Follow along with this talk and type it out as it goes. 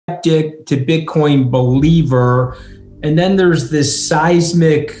skeptic to Bitcoin believer. And then there's this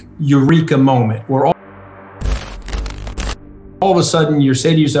seismic eureka moment where all of a sudden you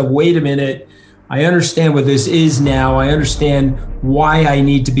say to yourself, wait a minute, I understand what this is now. I understand why I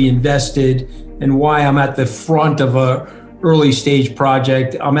need to be invested and why I'm at the front of a early stage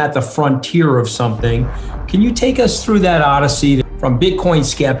project. I'm at the frontier of something. Can you take us through that odyssey from Bitcoin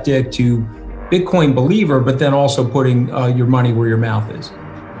skeptic to Bitcoin believer, but then also putting your money where your mouth is?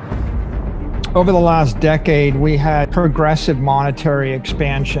 Over the last decade, we had progressive monetary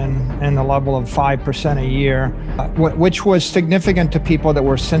expansion in the level of 5% a year, which was significant to people that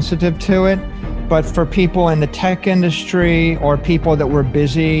were sensitive to it. But for people in the tech industry or people that were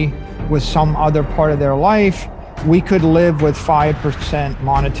busy with some other part of their life, we could live with 5%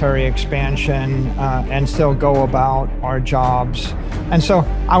 monetary expansion and still go about our jobs. And so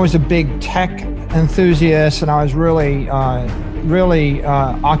I was a big tech enthusiast, and I was really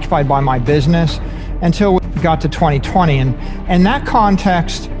occupied by my business until we got to 2020. And in that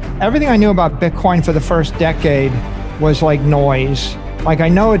context, everything I knew about Bitcoin for the first decade was like noise. Like, I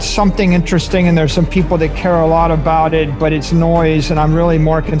know it's something interesting and there's some people that care a lot about it, but it's noise, and I'm really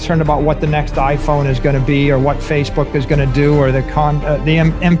more concerned about what the next iPhone is going to be or what Facebook is going to do, or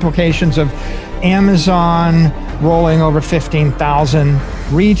the implications of Amazon rolling over 15,000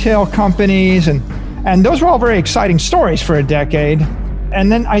 retail companies. And those were all very exciting stories for a decade.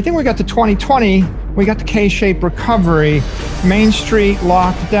 And then I think we got to 2020, we got the K-shaped recovery. Main Street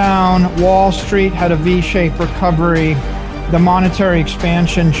locked down, Wall Street had a V-shaped recovery. The monetary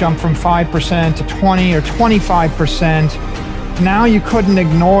expansion jumped from 5% to 20 or 25%. Now you couldn't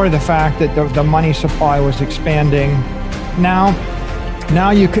ignore the fact that the money supply was expanding. Now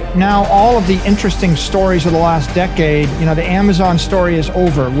all of the interesting stories of the last decade, the Amazon story is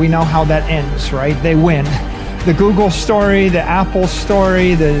over. We know how that ends, right? They win. The Google story, the Apple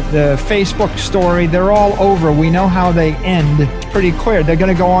story, the Facebook story, they're all over. We know how they end. It's pretty clear. They're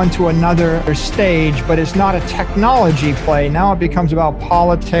going to go on to another stage, but it's not a technology play. Now it becomes about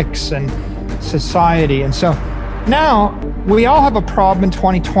politics and society. And so now we all have a problem in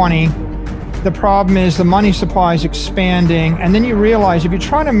 2020. The problem is the money supply is expanding. And then you realize if you're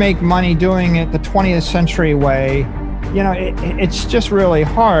trying to make money doing it the 20th century way, it's just really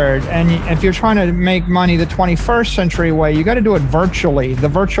hard. And if you're trying to make money the 21st century way, you got to do it virtually. The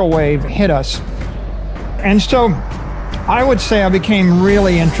virtual wave hit us. And so I would say I became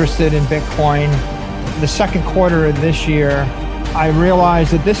really interested in Bitcoin the second quarter of this year. I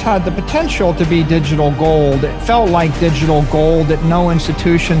realized that this had the potential to be digital gold. It felt like digital gold that no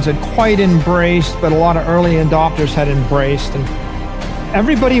institutions had quite embraced, but a lot of early adopters had embraced. And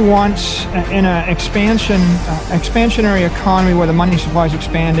everybody wants, in an expansionary economy where the money supply is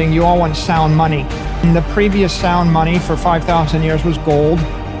expanding, you all want sound money. And the previous sound money for 5,000 years was gold,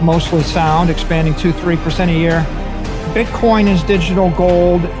 mostly sound, expanding 2-3% a year. Bitcoin is digital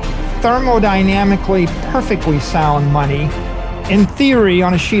gold, thermodynamically perfectly sound money. In theory,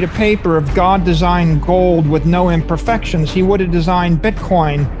 on a sheet of paper, if God designed gold with no imperfections, he would have designed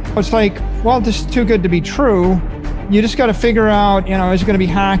Bitcoin. It's like, well, this is too good to be true. You just got to figure out, is it going to be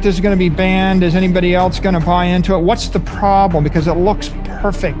hacked? Is it going to be banned? Is anybody else going to buy into it? What's the problem? Because it looks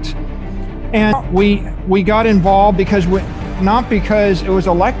perfect. And we got involved not because it was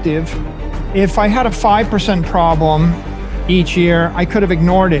elective. If I had a 5% problem each year, I could have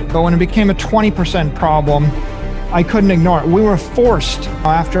ignored it. But when it became a 20% problem, I couldn't ignore it. We were forced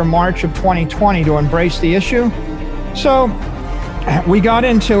after March of 2020 to embrace the issue. So we got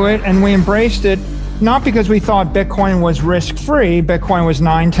into it and we embraced it. Not because we thought Bitcoin was risk-free. Bitcoin was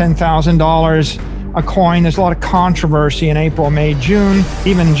 $9,000, $10,000 a coin. There's a lot of controversy in April, May, June,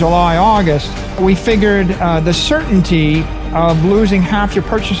 even July, August. We figured the certainty of losing half your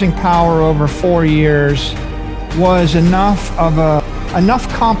purchasing power over 4 years was enough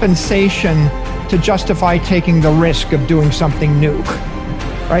compensation to justify taking the risk of doing something new,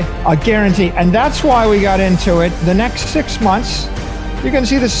 right? A guarantee. And that's why we got into it. The next 6 months, you're going to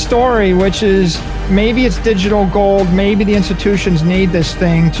see the story, which is maybe it's digital gold, maybe the institutions need this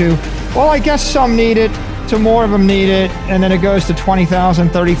thing I guess some need it, to more of them need it, and then it goes to 20,000,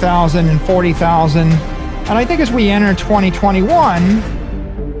 30,000, and 40,000. And I think as we enter 2021,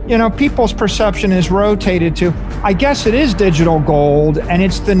 people's perception is rotated to, I guess it is digital gold, and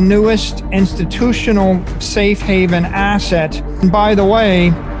it's the newest institutional safe haven asset. And by the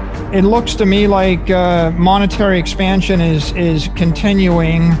way, it looks to me like monetary expansion is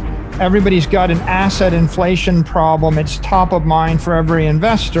continuing. Everybody's got an asset inflation problem. It's top of mind for every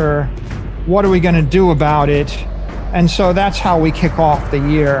investor. What are we going to do about it? And so that's how we kick off the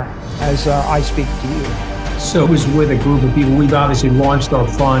year as I speak to you. So it was with a group of people. We've obviously launched our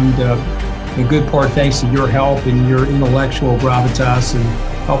fund in good part thanks to your help and your intellectual gravitas and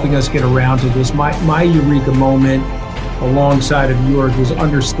helping us get around to this. My eureka moment alongside of yours was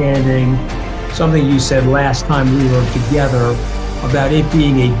understanding something you said last time we were together about it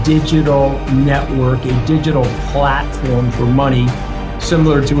being a digital network, a digital platform for money,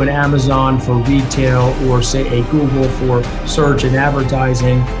 similar to an Amazon for retail, or say a Google for search and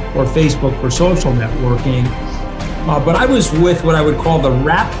advertising, or Facebook for social networking. But I was with what I would call the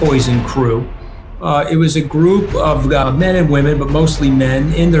rat poison crew. It was a group of men and women, but mostly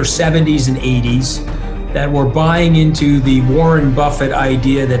men in their 70s and 80s that were buying into the Warren Buffett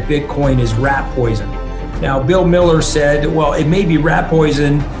idea that Bitcoin is rat poison. Now, Bill Miller said, well, it may be rat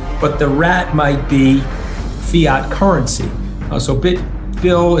poison, but the rat might be fiat currency. So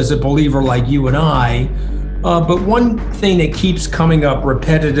Bill is a believer like you and I. But one thing that keeps coming up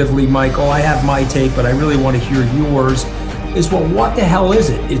repetitively, Michael, I have my take, but I really want to hear yours, is, well, what the hell is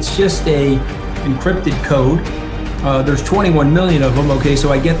it? It's just a encrypted code. There's 21 million of them, okay,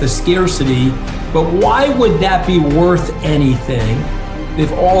 so I get the scarcity, but why would that be worth anything if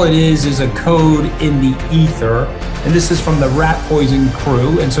all it is a code in the ether? And this is from the rat poison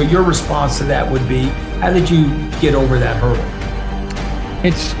crew, and so your response to that would be, how did you get over that hurdle?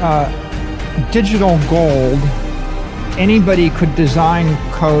 It's digital gold. Anybody could design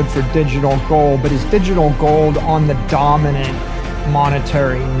code for digital gold, but is digital gold on the dominant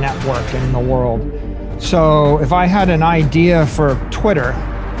monetary network in the world? So if I had an idea for Twitter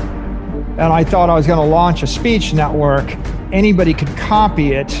and I thought I was going to launch a speech network, anybody could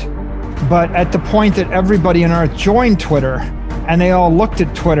copy it. But at the point that everybody on earth joined Twitter and they all looked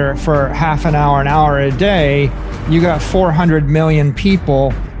at Twitter for half an hour a day, you got 400 million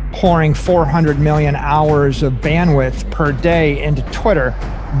people pouring 400 million hours of bandwidth per day into Twitter.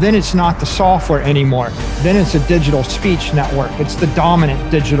 Then it's not the software anymore. Then it's a digital speech network. It's the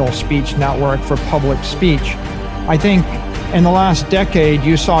dominant digital speech network for public speech. I think in the last decade,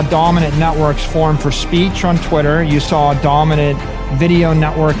 you saw dominant networks form for speech on Twitter. You saw a dominant video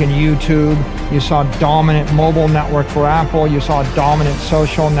network in YouTube. You saw a dominant mobile network for Apple. You saw a dominant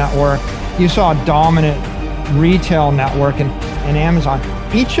social network. You saw a dominant retail network in Amazon.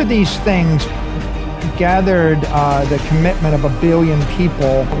 Each of these things gathered the commitment of 1 billion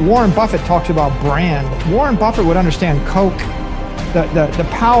people. Warren Buffett talks about brand. Warren Buffett would understand Coke. The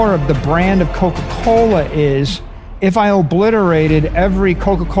power of the brand of Coca-Cola is, if I obliterated every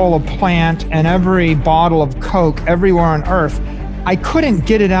Coca-Cola plant and every bottle of Coke everywhere on earth, I couldn't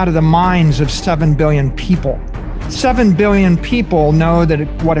get it out of the minds of 7 billion people. 7 billion people know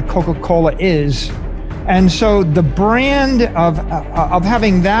what a Coca-Cola is. And so the brand of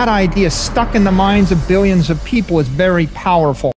having that idea stuck in the minds of billions of people is very powerful.